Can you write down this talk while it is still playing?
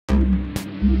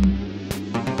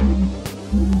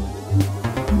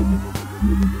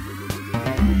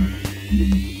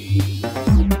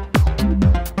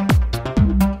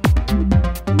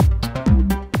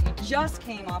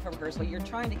So you're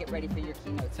trying to get ready for your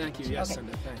keynote. Thank you. Yes,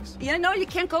 Cindy. Thanks. Yeah, no, you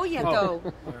can't go yet, though.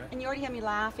 All right. And you already have me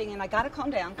laughing, and I got to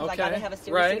calm down because I got to have a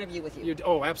serious right. interview with you.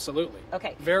 Oh, absolutely.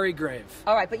 Okay. Very grave.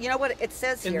 All right, but you know what it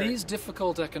says here? In these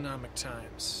difficult economic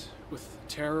times, with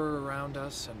terror around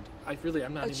us, and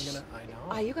I'm not even gonna. I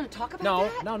know. Are you going to talk about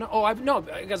that? No. Oh, no,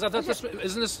 because I thought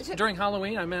isn't this during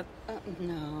Halloween? I meant.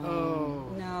 No.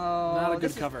 Oh. No. Not a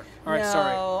good cover. All right, no,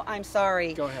 sorry. No, I'm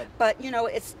sorry. Go ahead. But you know,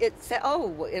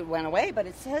 it went away. But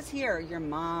it says here, your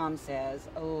mom says,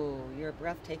 "Oh, you're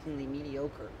breathtakingly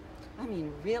mediocre." I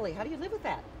mean, really, how do you live with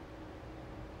that?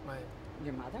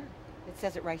 Your mother? It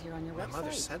says it right here on your website. My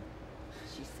mother said.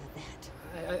 She said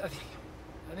that.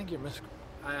 I think you're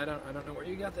I don't know where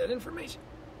you got that information.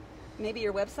 Maybe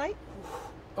your website?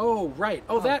 Oh, right.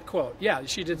 Oh, that quote. Yeah,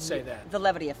 she did say that. The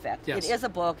Levity Effect. Yes. It is a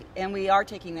book, and we are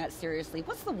taking that seriously.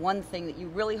 What's the one thing that you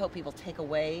really hope people take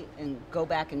away and go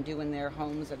back and do in their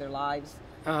homes or their lives?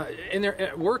 In their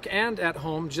at work and at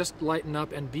home, just lighten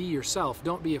up and be yourself.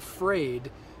 Don't be afraid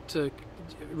to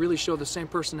really show the same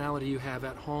personality you have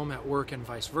at home, at work, and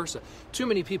vice versa. Too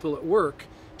many people at work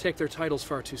take their titles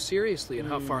far too seriously and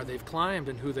how far they've climbed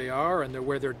and who they are and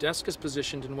where their desk is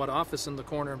positioned in what office in the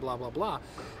corner and blah, blah, blah,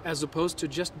 as opposed to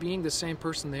just being the same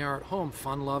person they are at home,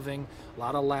 fun-loving, a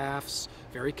lot of laughs,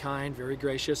 very kind, very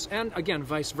gracious, and again,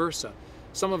 vice versa.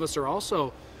 Some of us are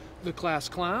also the class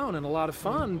clown and a lot of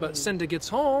fun, but Cinda gets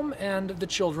home and the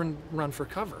children run for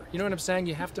cover. You know what I'm saying?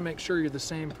 You have to make sure you're the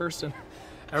same person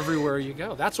everywhere you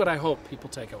go. That's what I hope people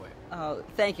take away. Oh,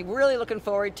 thank you. We're really looking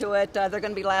forward to it. They're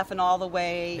going to be laughing all the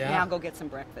way. Yeah. Now go get some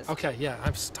breakfast. Okay, yeah,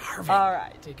 I'm starving. All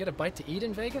right. Do you get a bite to eat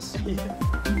in Vegas?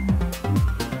 Yeah.